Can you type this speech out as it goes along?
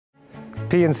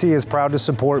PNC is proud to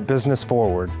support Business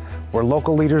Forward, where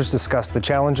local leaders discuss the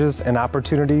challenges and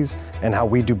opportunities and how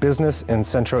we do business in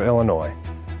Central Illinois.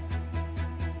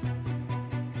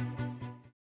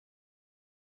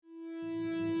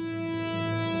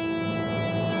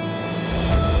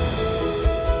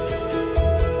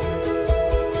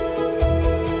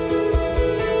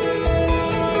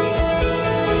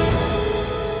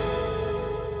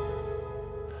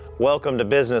 Welcome to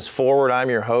Business Forward. I'm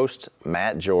your host,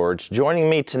 Matt George. Joining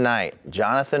me tonight,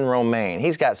 Jonathan Romain.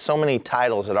 He's got so many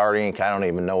titles at Art Inc. I don't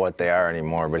even know what they are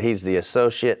anymore, but he's the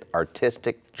Associate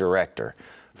Artistic Director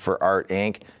for Art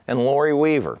Inc. And Laurie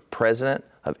Weaver, President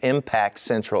of Impact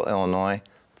Central Illinois.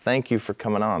 Thank you for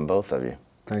coming on, both of you.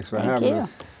 Thanks for having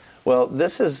us. Well,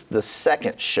 this is the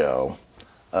second show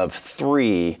of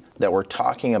 3 that we're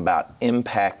talking about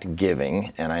impact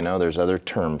giving, and I know there's other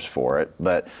terms for it,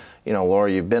 but you know, Laura,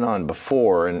 you've been on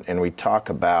before, and we talk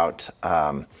about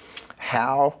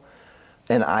how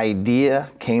an idea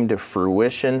came to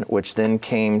fruition, which then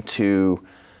came to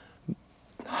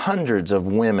hundreds of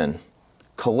women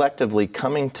collectively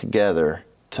coming together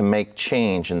to make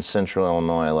change in Central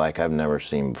Illinois like I've never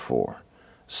seen before.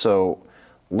 So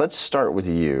let's start with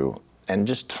you and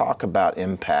just talk about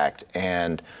impact.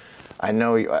 And I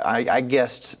know I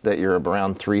guessed that you're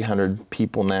around 300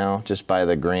 people now, just by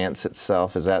the grants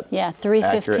itself. Is that Yeah,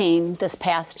 315 accurate? This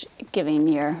past giving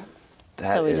year.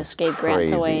 That so we is just gave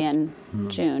crazy. grants away in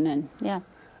June, and yeah.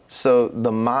 So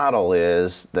the model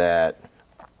is that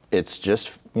it's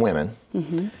just women,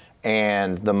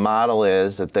 and the model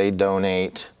is that they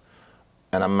donate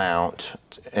an amount,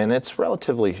 and it's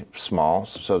relatively small,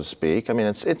 so to speak. I mean,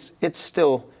 it's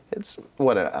still. It's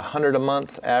what, $100 a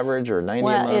month average, or $90 a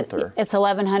month, or it's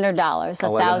 $1,100.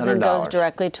 $1,000 goes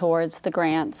directly towards the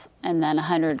grants, and then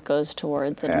 $100 goes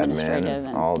towards administrative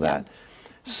and all that.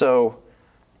 So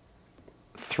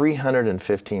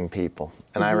 315 people,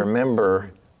 and I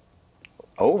remember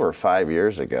over 5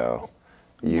 years ago,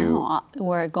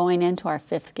 we're going into our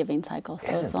 5th giving cycle,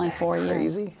 so it's only 4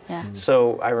 years. Crazy? Yeah.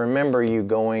 So I remember you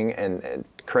going, and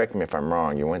correct me if I'm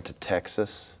wrong, you went to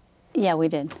Texas? Yeah, we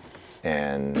did.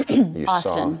 And you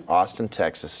Austin. saw Austin,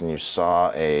 Texas, and you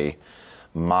saw a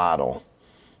model,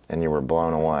 and you were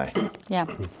blown away. Yeah.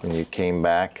 And you came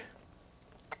back,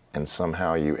 and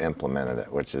somehow you implemented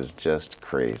it, which is just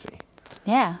crazy.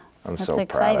 Yeah. I'm that's so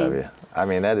exciting. proud of you. I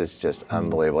mean, that is just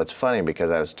unbelievable. It's funny because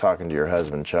I was talking to your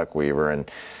husband, Chuck Weaver, and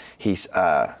he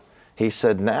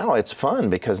said, now it's fun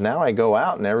because now I go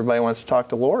out and everybody wants to talk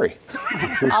to Laurie.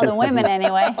 All the women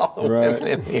anyway. All the women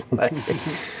anyway.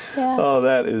 Yeah. Oh,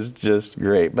 that is just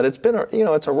great. But it's been,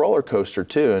 it's a roller coaster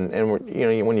too.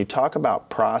 And when you talk about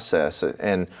process,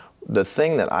 and the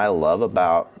thing that I love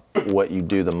about what you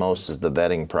do the most is the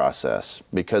vetting process,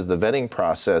 because the vetting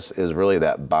process is really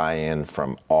that buy-in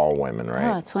from all women,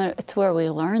 right? Oh, it's where we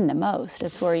learn the most.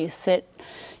 It's where you sit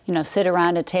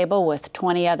around a table with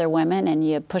 20 other women, and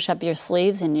you push up your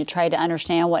sleeves and you try to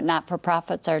understand what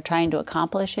not-for-profits are trying to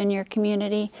accomplish in your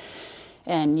community.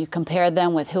 And you compare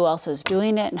them with who else is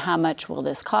doing it and how much will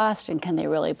this cost and can they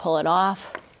really pull it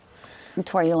off.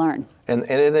 That's where you learn. And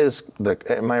it is,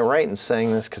 am I right in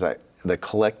saying this? Because the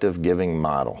collective giving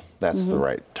model, that's the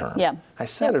right term. Yeah. I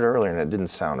said it earlier and it didn't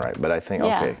sound right, but I think,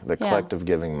 okay, the collective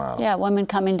giving model. Yeah, women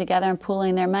coming together and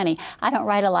pooling their money. I don't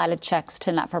write a lot of checks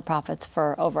to not-for-profits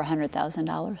for over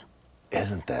 $100,000.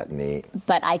 Isn't that neat?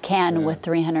 But I can with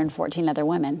 314 other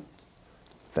women.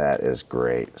 That is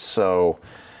great. So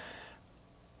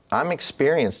I'm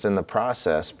experienced in the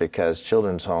process because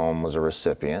Children's Home was a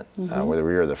recipient. We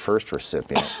were the first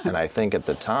recipient. And I think at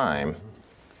the time,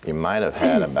 you might have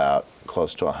had about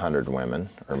close to 100 women,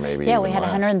 or maybe Yeah, even we had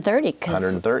less. 130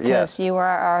 because you were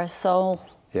our sole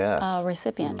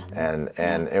recipient. And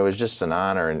it was just an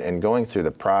honor. And going through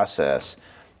the process,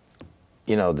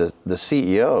 the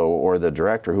CEO or the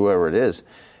director, whoever it is,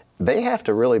 they have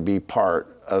to really be part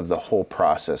of the whole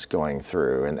process going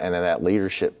through, and that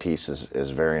leadership piece is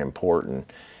very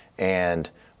important. And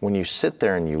when you sit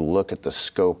there and you look at the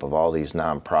scope of all these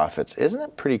nonprofits, isn't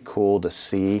it pretty cool to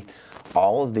see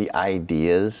all of the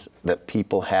ideas that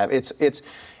people have? It's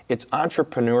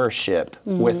entrepreneurship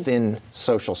within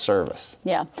social service.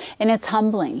 Yeah, and it's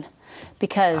humbling.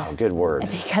 Because, good word.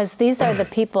 Because these are the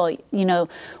people,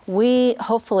 we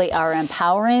hopefully are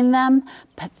empowering them,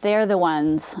 but they're the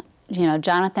ones,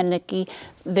 Jonathan, Nikki,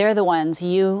 they're the ones,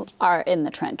 you are in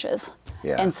the trenches.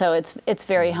 Yeah. And so it's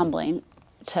very humbling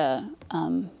to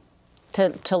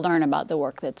learn about the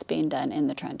work that's being done in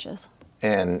the trenches.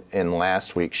 And in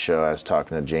last week's show, I was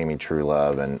talking to Jamie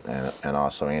Truelove and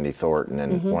also Andy Thornton,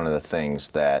 and one of the things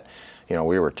that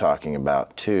we were talking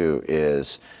about too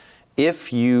is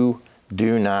if you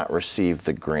do not receive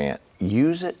the grant.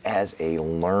 Use it as a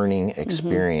learning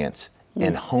experience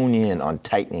and hone in on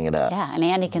tightening it up. Yeah, and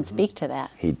Andy can speak to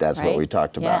that. That's right? what we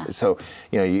talked about. Yeah. So,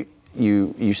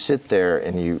 you sit there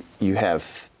and you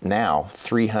have now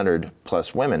 300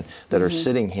 plus women that are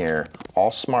sitting here,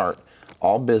 all smart,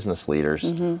 all business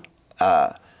leaders,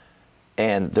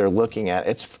 and they're looking at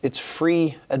it's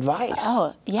free advice.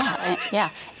 Oh yeah, yeah,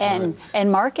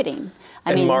 and marketing.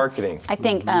 I mean, marketing. I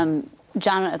think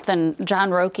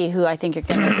John Roque, who I think you're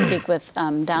going to speak with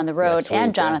down the road, Next week,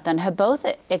 and Jonathan have both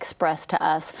expressed to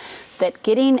us that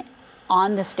getting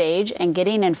on the stage and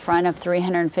getting in front of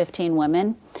 315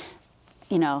 women,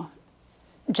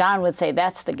 John would say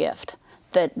that's the gift.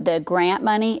 The grant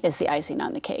money is the icing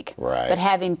on the cake. Right. But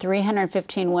having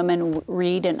 315 women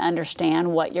read and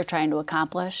understand what you're trying to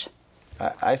accomplish.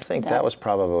 I think that was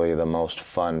probably the most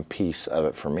fun piece of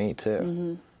it for me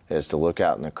too. Is to look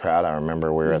out in the crowd. I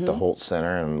remember we were at the Holt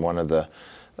Center, and one of the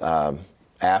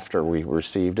after we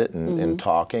received it and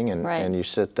talking, and you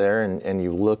sit there and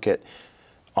you look at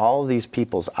all of these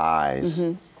people's eyes,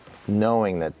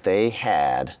 knowing that they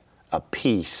had a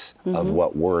piece of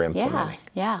what we're implementing.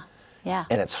 Yeah.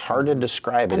 And it's hard to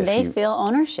describe it. And they feel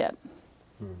ownership.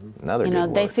 Another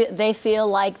good word. They feel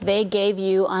like they gave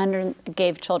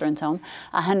Children's Home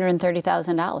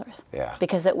 $130,000. Yeah.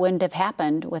 Because it wouldn't have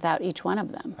happened without each one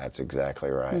of them. That's exactly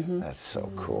right. That's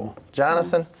so cool.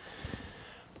 Jonathan,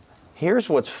 here's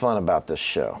what's fun about this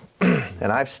show.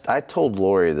 And I told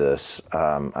Laurie this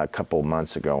a couple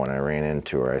months ago when I ran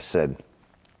into her. I said,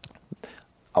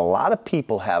 a lot of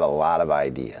people have a lot of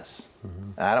ideas.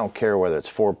 I don't care whether it's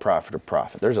for profit or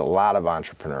profit. There's a lot of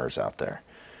entrepreneurs out there.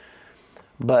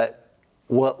 But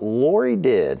what Laurie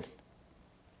did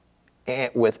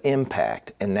with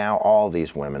Impact, and now all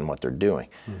these women, what they're doing,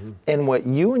 and what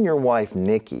you and your wife,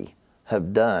 Nikki,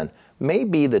 have done may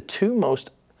be the two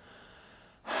most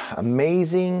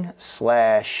amazing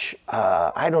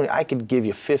I could give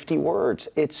you 50 words.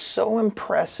 It's so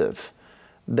impressive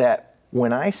that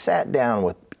when I sat down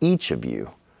with each of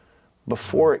you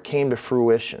before it came to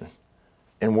fruition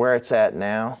and where it's at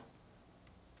now,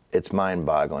 it's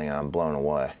mind-boggling, and I'm blown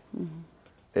away.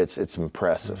 It's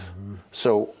impressive.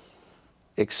 So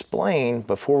explain,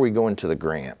 before we go into the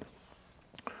grant,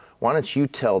 why don't you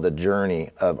tell the journey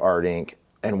of Art Inc.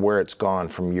 and where it's gone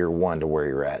from year one to where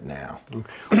you're at now?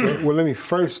 Well, let me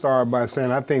first start by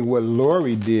saying I think what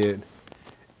Laurie did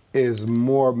is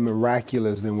more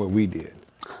miraculous than what we did.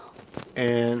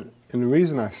 And the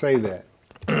reason I say that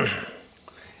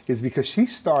is because she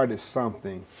started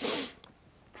something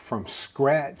from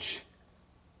scratch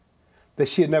that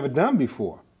she had never done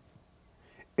before.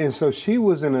 And so she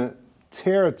was in a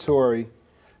territory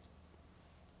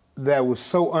that was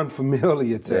so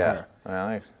unfamiliar to her.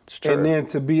 Well, it's true. And then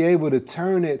to be able to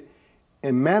turn it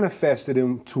and manifest it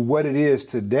into what it is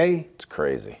today, it's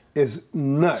crazy. Is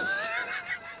nuts.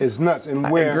 It's nuts. And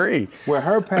I agree. Where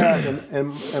her path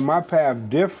and my path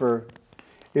differ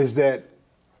is that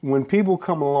when people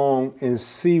come along and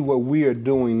see what we are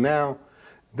doing now,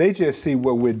 they just see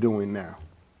what we're doing now.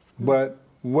 But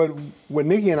what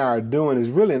Nikki and I are doing is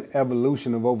really an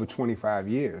evolution of over 25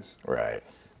 years. Right.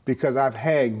 Because I've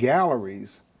had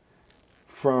galleries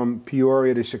from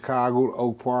Peoria to Chicago,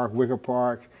 Oak Park, Wicker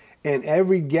Park, and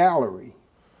every gallery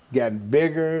got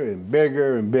bigger and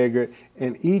bigger and bigger.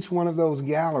 And each one of those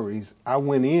galleries, I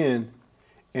went in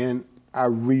and I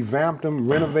revamped them,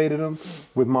 renovated them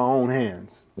with my own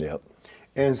hands. Yep.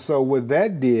 And so what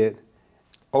that did,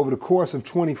 over the course of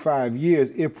 25 years,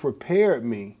 it prepared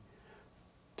me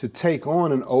to take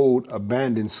on an old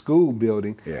abandoned school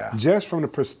building, just from the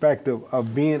perspective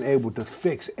of being able to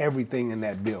fix everything in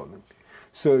that building.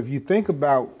 So if you think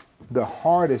about the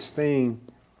hardest thing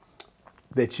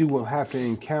that you will have to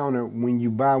encounter when you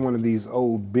buy one of these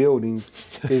old buildings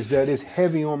is that it's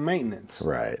heavy on maintenance.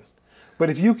 Right. But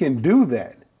if you can do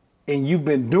that, and you've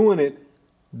been doing it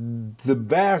the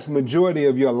vast majority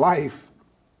of your life,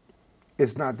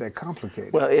 it's not that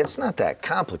complicated. Well, it's not that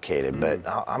complicated, but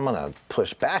I'm going to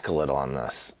push back a little on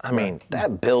this. I mean,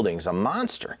 that building's a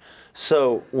monster.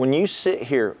 So when you sit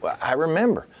here, I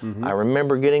remember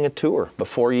getting a tour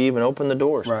before you even opened the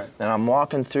doors. Right. And I'm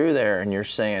walking through there, and you're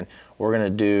saying, we're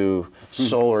going to do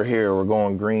solar here, we're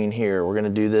going green here, we're going to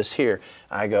do this here.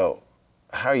 I go,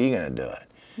 how are you going to do it?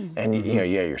 And you know,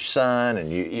 your son,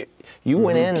 and you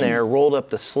went in there, rolled up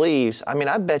the sleeves. I mean,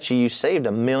 I bet you saved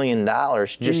 $1 million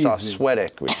just off sweat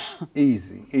equity.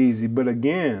 Easy. But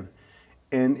again,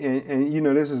 and you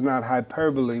know, this is not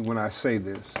hyperbole when I say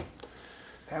this.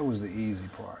 That was the easy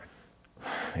part.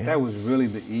 Yeah. That was really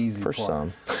the easy part. For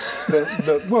some.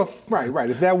 well, right.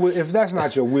 If that's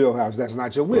not your wheelhouse, that's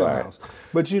not your wheelhouse. Right.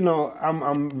 But you know,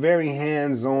 I'm very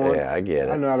hands-on. Yeah, I get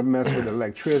it. I know how to mess with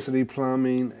electricity,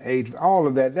 plumbing, all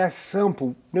of that. That's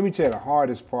simple. Let me tell you the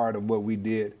hardest part of what we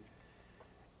did.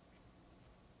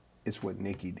 It's what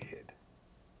Nikki did.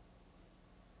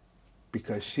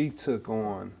 Because she took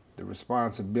on the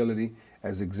responsibility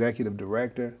as executive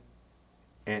director,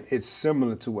 and it's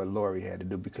similar to what Laurie had to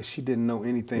do because she didn't know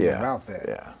anything about that.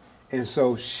 Yeah. And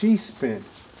so she spent,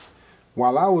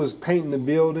 while I was painting the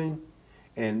building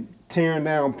and tearing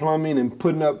down plumbing and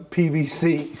putting up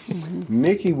PVC,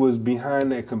 Nikki was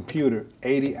behind that computer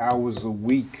 80 hours a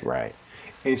week. Right.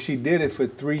 And she did it for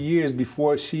 3 years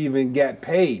before she even got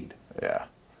paid. Yeah.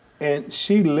 And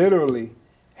she literally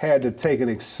had to take an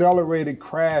accelerated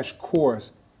crash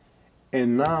course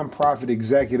in nonprofit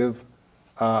executive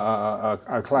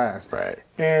class. Right.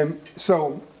 And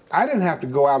so I didn't have to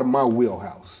go out of my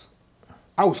wheelhouse.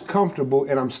 I was comfortable,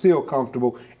 and I'm still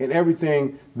comfortable in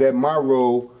everything that my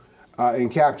role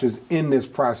encaptures in this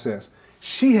process.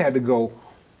 She had to go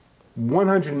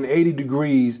 180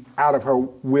 degrees out of her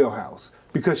wheelhouse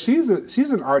because she's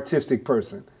an artistic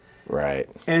person. Right.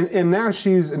 And now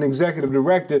she's an executive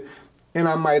director, and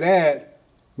I might add,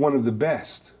 one of the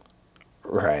best.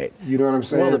 Right. You know what I'm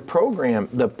saying? Well,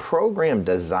 the program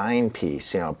design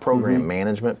piece, program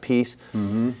management piece,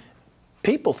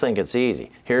 people think it's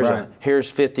easy. Here's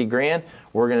 50 grand.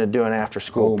 We're going to do an after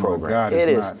school program. My God,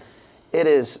 it's not. It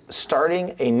is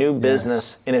starting a new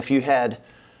business, and if you had,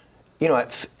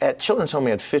 at Children's Home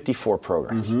we had 54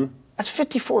 programs. That's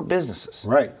 54 businesses.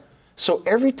 Right. So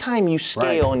every time you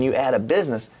scale and you add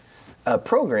a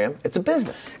program, it's a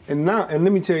business. And let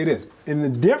me tell you this, in the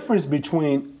difference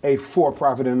between a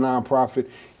for-profit and a nonprofit,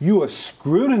 you are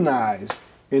scrutinized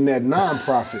in that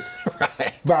nonprofit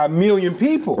by 1 million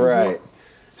people. Right.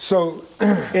 So,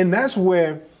 and that's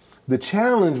where the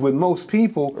challenge with most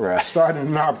people starting a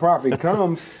nonprofit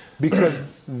comes, because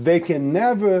they can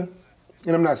never,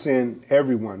 and I'm not saying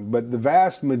everyone, but the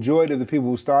vast majority of the people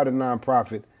who start a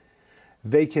nonprofit,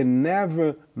 they can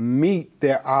never meet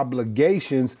their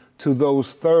obligations to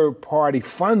those third-party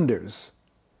funders.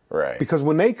 Right. Because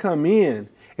when they come in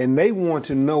and they want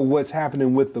to know what's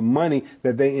happening with the money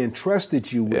that they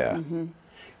entrusted you with,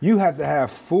 you have to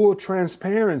have full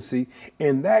transparency,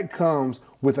 and that comes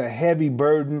with a heavy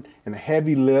burden and a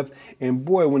heavy lift. And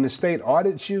boy, when the state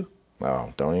audits you,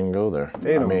 oh, don't even go there.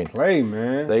 They don't play,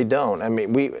 man. They don't. I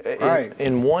mean,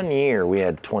 in 1 year we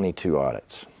had 22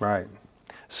 audits. Right.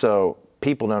 So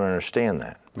people don't understand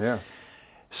that. Yeah.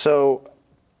 So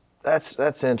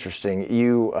that's interesting.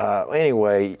 You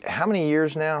anyway, how many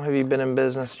years now have you been in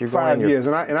business? You're 5 years,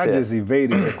 and I just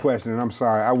evaded your question, and I'm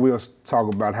sorry. I will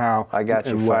talk about how I got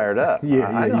you fired up.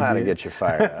 I know how to get you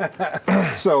fired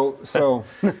up. So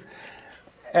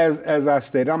as I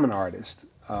stated, I'm an artist,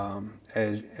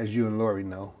 as you and Laurie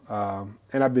know,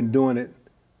 and I've been doing it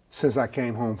since I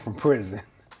came home from prison.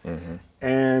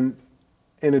 And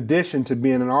in addition to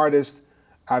being an artist,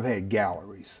 I've had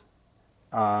galleries.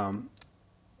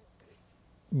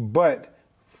 But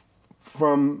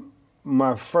from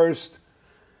my first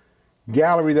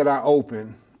gallery that I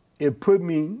opened, it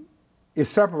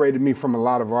separated me from a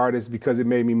lot of artists because it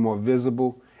made me more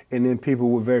visible, and then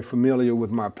people were very familiar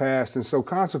with my past, and so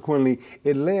consequently,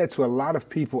 it led to a lot of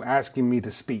people asking me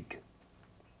to speak.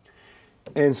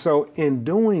 And so in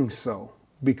doing so,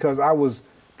 because I was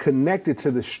connected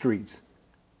to the streets,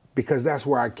 because that's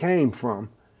where I came from,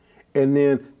 and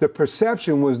then the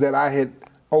perception was that I had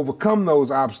overcome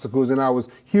those obstacles and I was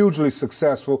hugely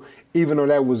successful, even though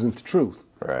that wasn't the truth.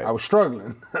 Right. I was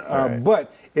struggling,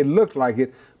 but it looked like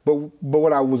it. But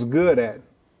what I was good at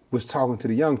was talking to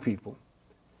the young people.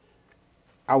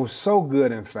 I was so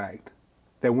good, in fact,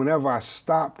 that whenever I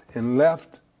stopped and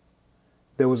left,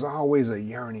 there was always a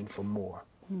yearning for more.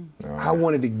 I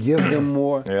wanted to give them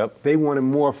more. They wanted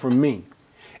more from me.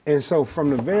 And so from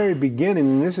the very beginning,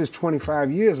 and this is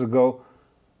 25 years ago,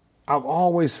 I've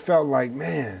always felt like,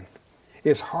 man,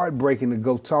 it's heartbreaking to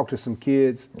go talk to some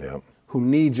kids who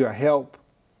need your help,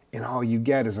 and all you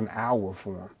get is an hour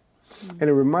for them. And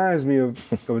it reminds me of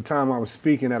a time I was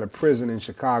speaking at a prison in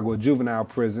Chicago, a juvenile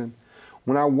prison.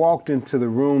 When I walked into the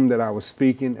room that I was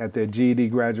speaking at their GED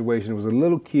graduation, there was a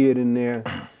little kid in there.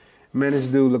 Man, this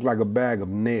dude looked like a bag of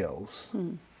nails.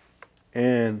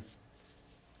 And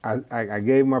I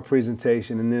gave my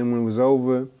presentation, and then when it was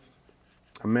over,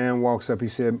 a man walks up, he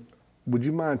said, "Would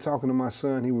you mind talking to my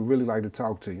son? He would really like to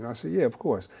talk to you." And I said, "Yeah, of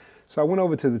course." So I went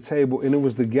over to the table, and it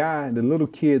was the little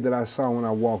kid that I saw when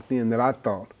I walked in that I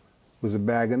thought was a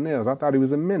bag of nails. I thought he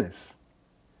was a menace.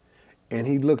 And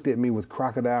he looked at me with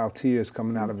crocodile tears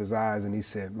coming out of his eyes, and he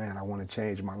said, man, I want to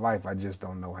change my life. I just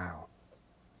don't know how.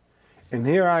 And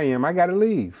here I am. I got to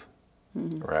leave.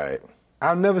 Right.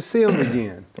 I'll never see him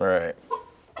again. Right.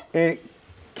 And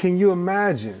can you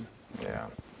imagine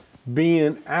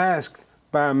being asked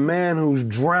by a man who's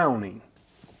drowning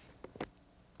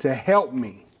to help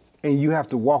me, and you have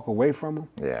to walk away from him?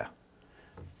 Yeah.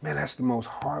 Man, that's the most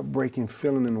heartbreaking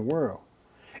feeling in the world.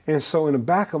 And so in the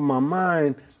back of my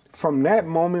mind, from that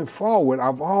moment forward,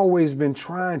 I've always been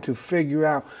trying to figure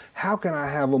out how can I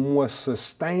have a more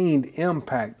sustained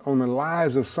impact on the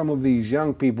lives of some of these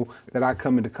young people that I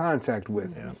come into contact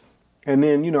with. Yeah. And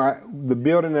then, the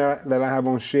building that I have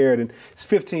on Sheridan, it's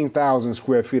 15,000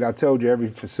 square feet. I told you every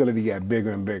facility got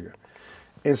bigger and bigger.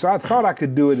 And so I thought I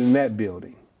could do it in that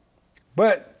building.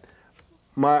 But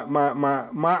my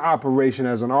operation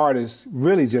as an artist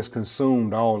really just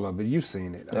consumed all of it. You've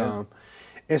seen it. Yeah.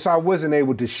 And so I wasn't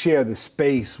able to share the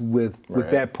space with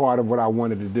that part of what I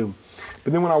wanted to do.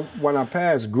 But then when I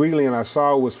passed Greeley and I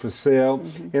saw it was for sale,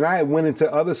 and I had went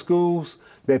into other schools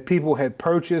that people had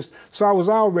purchased, so I was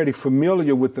already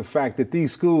familiar with the fact that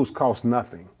these schools cost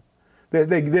nothing.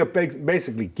 They'll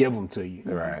basically give them to you.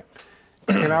 Right.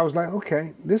 And I was like,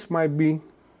 okay, this might be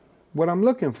what I'm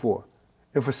looking for.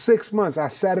 And for 6 months, I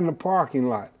sat in the parking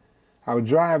lot. I would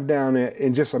drive down there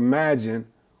and just imagine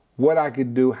what I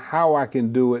could do, how I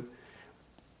can do it.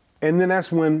 And then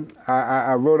that's when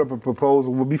I wrote up a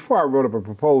proposal. Well, before I wrote up a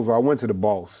proposal, I went to the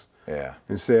boss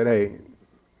and said, hey,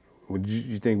 would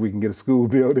you think we can get a school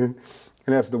building?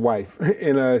 And that's the wife.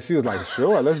 And she was like,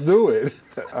 sure, let's do it.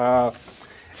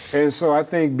 And so I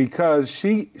think because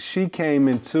she came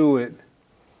into it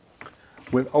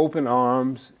with open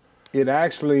arms, it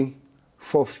actually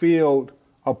fulfilled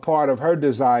a part of her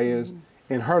desires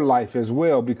in her life as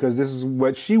well, because this is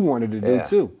what she wanted to do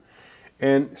too.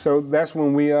 And so that's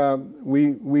when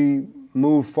we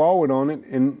moved forward on it,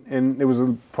 and it was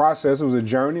a process, it was a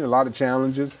journey, a lot of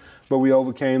challenges, but we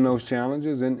overcame those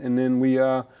challenges, and then we,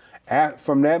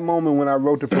 from that moment when I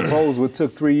wrote the proposal, it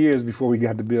took 3 years before we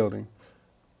got the building.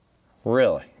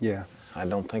 Really? Yeah. I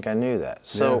don't think I knew that.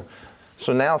 So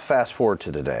now fast forward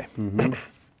to today.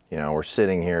 We're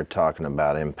sitting here talking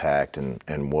about impact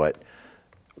and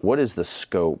what is the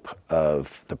scope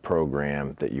of the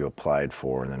program that you applied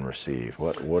for and then received?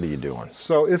 What are you doing?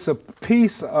 So it's a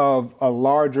piece of a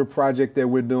larger project that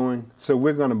we're doing. So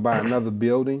we're going to buy another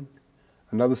building,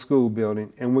 another school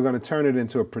building, and we're going to turn it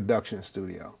into a production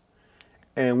studio.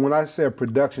 And when I say a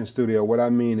production studio, what I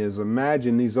mean is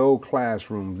imagine these old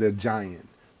classrooms, they're giant,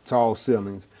 tall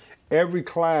ceilings. Every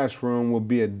classroom will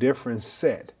be a different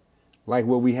set, like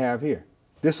what we have here.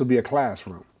 This will be a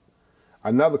classroom.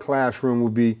 Another classroom will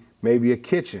be maybe a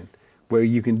kitchen where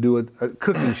you can do a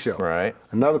cooking show. Right.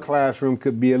 Another classroom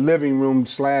could be a living room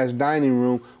 / dining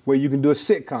room where you can do a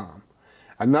sitcom.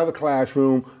 Another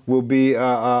classroom will be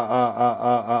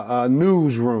a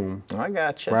newsroom. I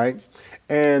gotcha. Right?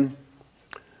 And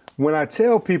when I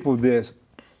tell people this,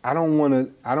 I don't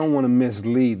want to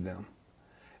mislead them.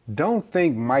 Don't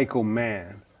think Michael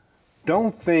Mann.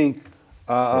 Don't think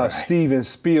Steven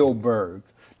Spielberg.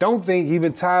 Don't think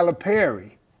even Tyler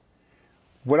Perry.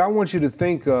 What I want you to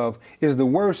think of is the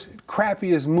worst,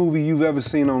 crappiest movie you've ever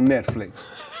seen on Netflix.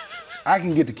 I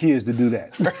can get the kids to do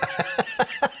that.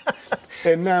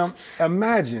 And now,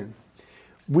 imagine,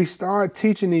 we start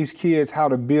teaching these kids how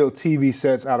to build TV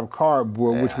sets out of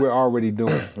cardboard, which we're already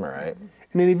doing. Right.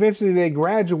 And then eventually they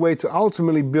graduate to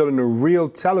ultimately building a real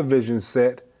television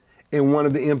set in one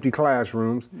of the empty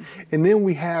classrooms. And then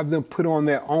we have them put on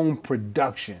their own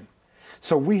production.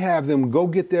 So we have them go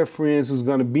get their friends who's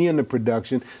going to be in the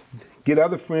production, get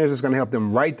other friends that's going to help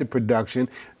them write the production,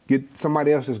 get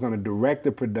somebody else that's going to direct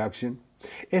the production.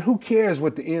 And who cares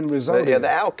what the end result is? Yeah, the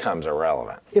outcome's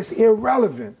irrelevant. It's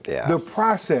irrelevant. Yeah. The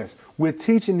process. We're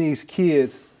teaching these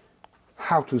kids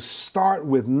how to start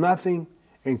with nothing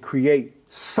and create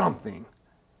something.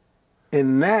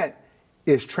 And that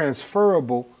is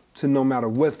transferable to no matter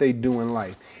what they do in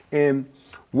life. And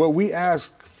what we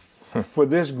asked for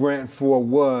this grant for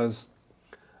was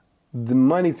the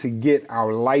money to get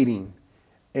our lighting,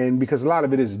 and because a lot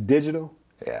of it is digital.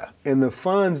 Yeah. And the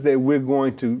funds that we're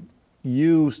going to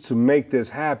use to make this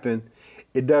happen,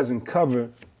 it doesn't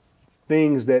cover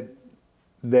things that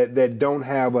don't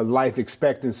have a life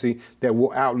expectancy that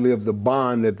will outlive the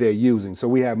bond that they're using. So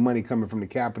we have money coming from the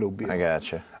Capitol bill. I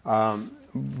gotcha.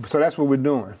 So that's what we're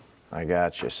doing. I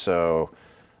gotcha. So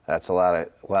that's a lot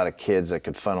of kids that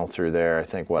could funnel through there. I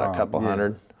think, a couple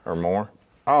hundred or more?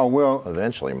 Oh, well.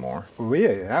 Eventually more. Well,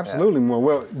 yeah, absolutely more.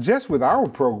 Well, just with our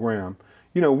program,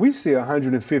 we see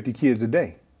 150 kids a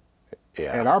day.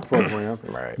 at our program,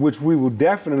 Right. which we will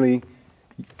definitely,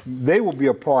 they will be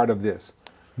a part of this.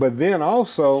 But then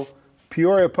also,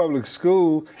 Peoria Public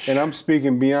School, and I'm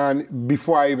speaking beyond,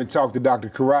 before I even talk to Dr.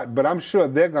 Karat, but I'm sure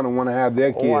they're going to want to have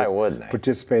their kids Why wouldn't they?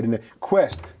 participate in it.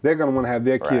 Quest, they're going to want to have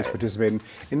their kids Right. participate in.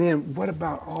 And then what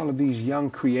about all of these young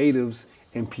creatives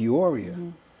in Peoria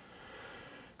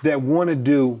that want to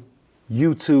do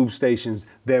YouTube stations,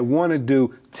 that want to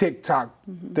do TikTok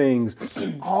things,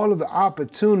 all of the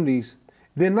opportunities,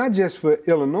 they're not just for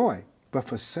Illinois, but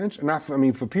for Central, not for, I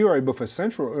mean for Peoria, but for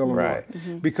Central Illinois.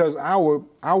 Right. Because our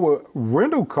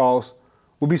rental costs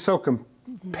will be so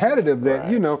competitive that,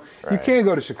 you know, you Right. can't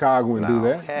go to Chicago and do No,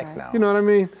 that. heck no. You know what I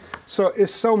mean? So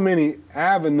it's so many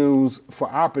avenues for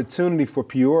opportunity for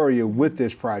Peoria with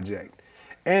this project.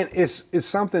 And it's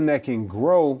something that can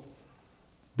grow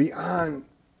beyond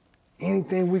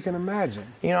anything we can imagine.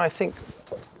 You know, I think,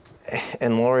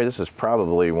 and Laurie, this is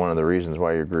probably one of the reasons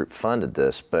why your group funded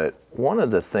this, but one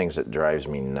of the things that drives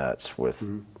me nuts with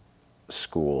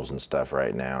schools and stuff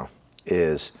right now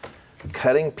is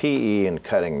cutting PE and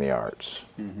cutting the arts.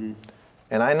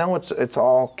 And I know it's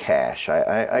all cash,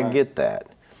 I get that.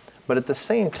 But at the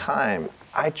same time,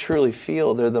 I truly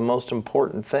feel they're the most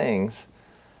important things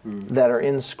that are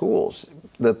in schools.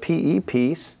 The PE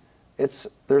piece,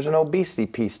 there's an obesity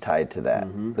piece tied to that.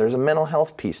 There's a mental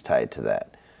health piece tied to that.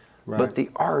 Right. But the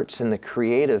arts and the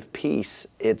creative piece,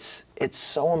 it's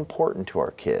so important to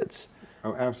our kids.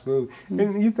 Oh, absolutely.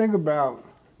 And you think about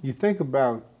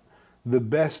the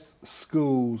best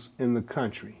schools in the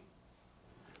country.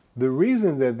 The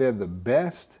reason that they're the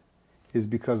best is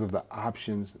because of the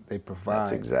options they provide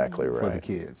That's exactly for the right.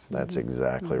 kids. That's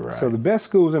exactly right. So the best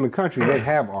schools in the country, they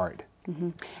have art.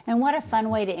 And what a fun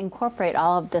way to incorporate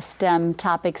all of the STEM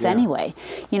topics Yeah. anyway.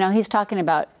 You know, he's talking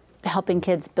about helping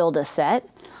kids build a set.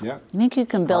 Yeah. You think you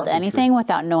can build Carpentry. anything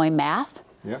without knowing math?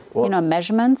 Yeah. You know,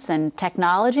 measurements and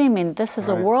technology. I mean, this is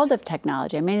a Right. world of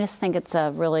technology. I mean, I just think it's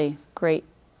a really great,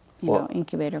 you know,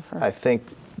 incubator for. I think,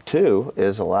 too,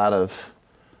 is a lot of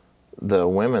the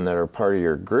women that are part of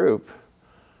your group,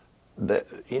 that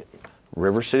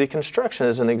River City Construction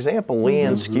is an example.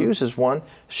 Leanne Skews is one.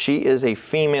 She is a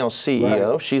female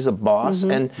CEO. Right. She's a boss.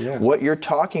 And Yeah. what you're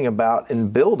talking about in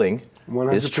building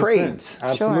 100%. is trades,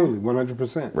 Absolutely,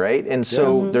 100%. right? And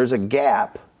so there's a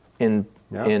gap in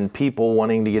Yeah. in people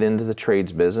wanting to get into the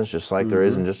trades business, just like there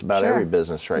is in just about Sure. every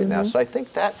business right now. So I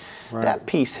think that Right. that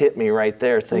piece hit me right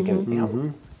there, thinking,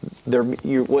 you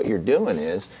know, what you're doing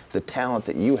is the talent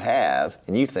that you have,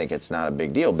 and you think it's not a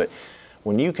big deal, but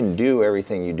when you can do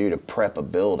everything you do to prep a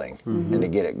building and to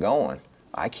get it going,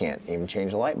 I can't even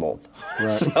change a light bulb.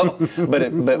 Right. So,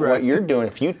 but Right. what you're doing,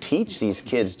 if you teach these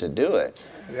kids to do it,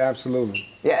 Absolutely.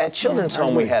 yeah, at Children's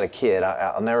Home we agree. had a kid.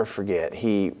 I'll never forget.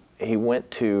 He went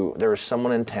to. There was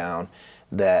someone in town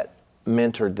that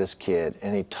mentored this kid,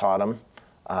 and he taught him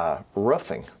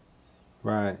roofing.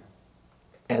 Right.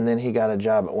 And then he got a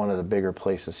job at one of the bigger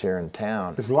places here in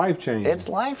town. It's life-changing. It's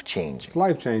life changing.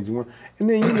 Life-changing. And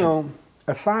then, you know,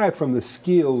 aside from the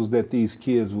skills that these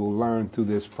kids will learn through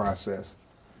this process,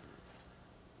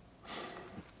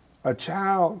 a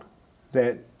child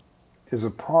that is a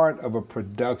part of a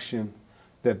production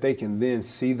that they can then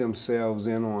see themselves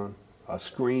in on a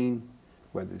screen,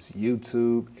 whether it's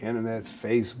YouTube, internet,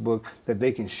 Facebook, that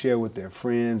they can share with their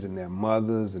friends and their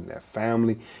mothers and their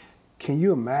family. Can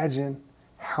you imagine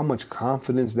how much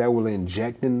confidence that will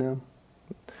inject in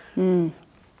them?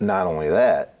 Not only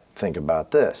that, think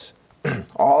about this.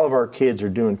 All of our kids are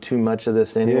doing too much of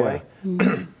this anyway.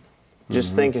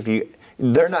 Just think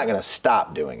they're not going to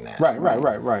stop doing that.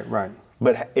 Right.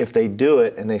 But if they do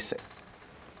it and they say,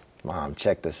 Mom,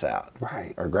 check this out.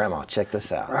 Right. Or Grandma, check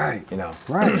this out. Right. You know.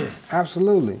 Right.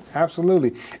 Absolutely.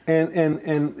 And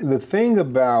the thing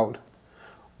about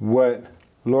what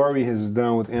Laurie has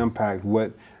done with Impact,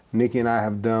 what Nikki and I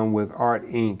have done with Art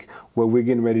Inc., what we're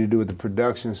getting ready to do with the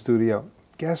production studio,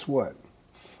 guess what?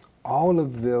 All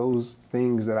of those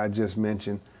things that I just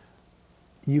mentioned,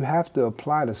 you have to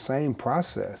apply the same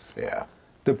process. Yeah.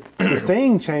 The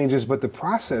thing changes, but the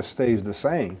process stays the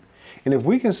same. And if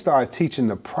we can start teaching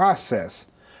the process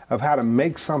of how to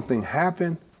make something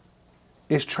happen,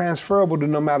 it's transferable to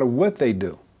no matter what they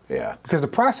do. Yeah. Because the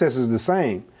process is the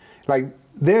same. Like,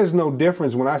 there's no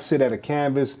difference when I sit at a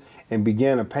canvas and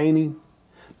began a painting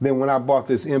than when I bought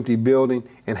this empty building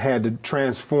and had to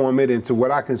transform it into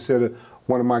what I consider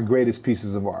one of my greatest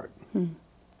pieces of art.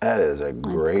 That is a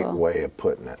great cool. way of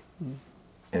putting it.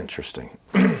 Interesting.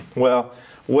 Well,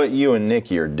 what you and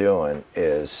Nikki are doing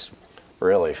is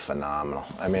really phenomenal.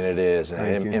 I mean, it is, and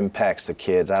Thank it you. impacts the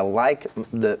kids. I like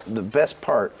the best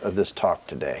part of this talk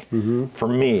today, for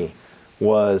me,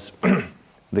 was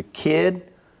The kid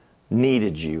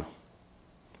needed you,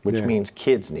 which Yeah. means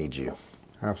kids need you.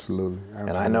 Absolutely.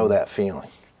 And I know that feeling.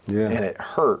 Yeah. And it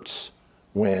hurts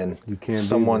when You can't be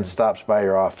someone there. stops by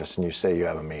your office and you say you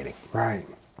have a meeting. Right.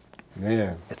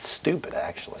 Yeah. It's stupid,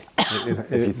 actually, It-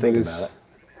 if you think is- about it.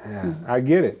 Yeah, I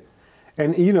get it.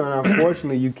 And, you know, and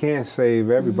unfortunately, you can't save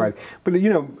everybody. But, you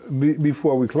know,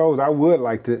 before we close, I would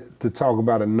like to talk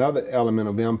about another element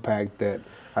of impact that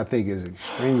I think is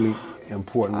extremely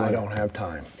important. I don't have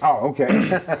time. Oh,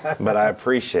 okay. But I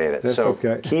appreciate it. That's so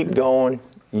okay. keep going.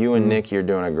 You and Nick, you're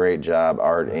doing a great job.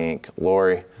 Art Inc.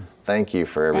 Laurie, thank you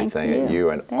for everything Thank that you. you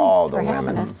and Thanks all the for having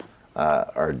women us.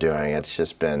 are doing. It's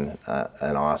just been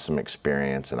an awesome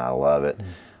experience, and I love it.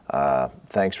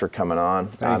 Thanks for coming on.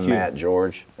 I'm you. Matt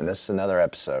George, and this is another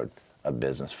episode of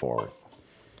Business Forward.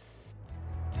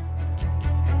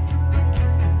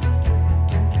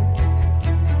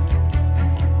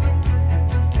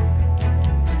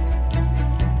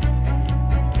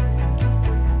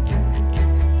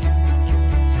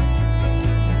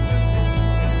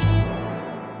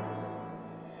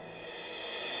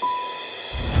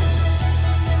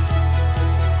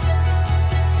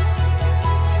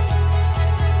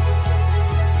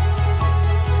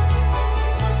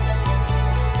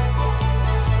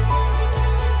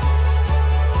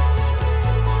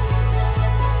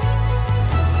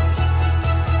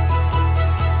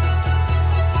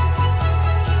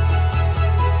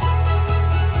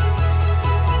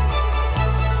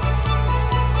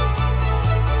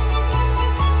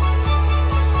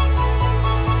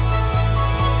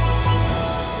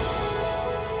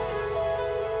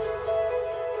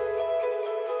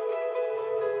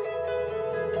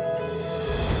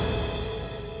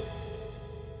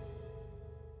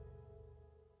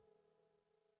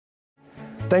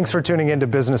 Thanks for tuning in to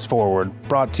Business Forward,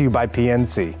 brought to you by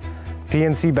PNC.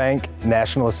 PNC Bank,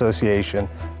 National Association,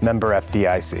 member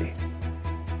FDIC.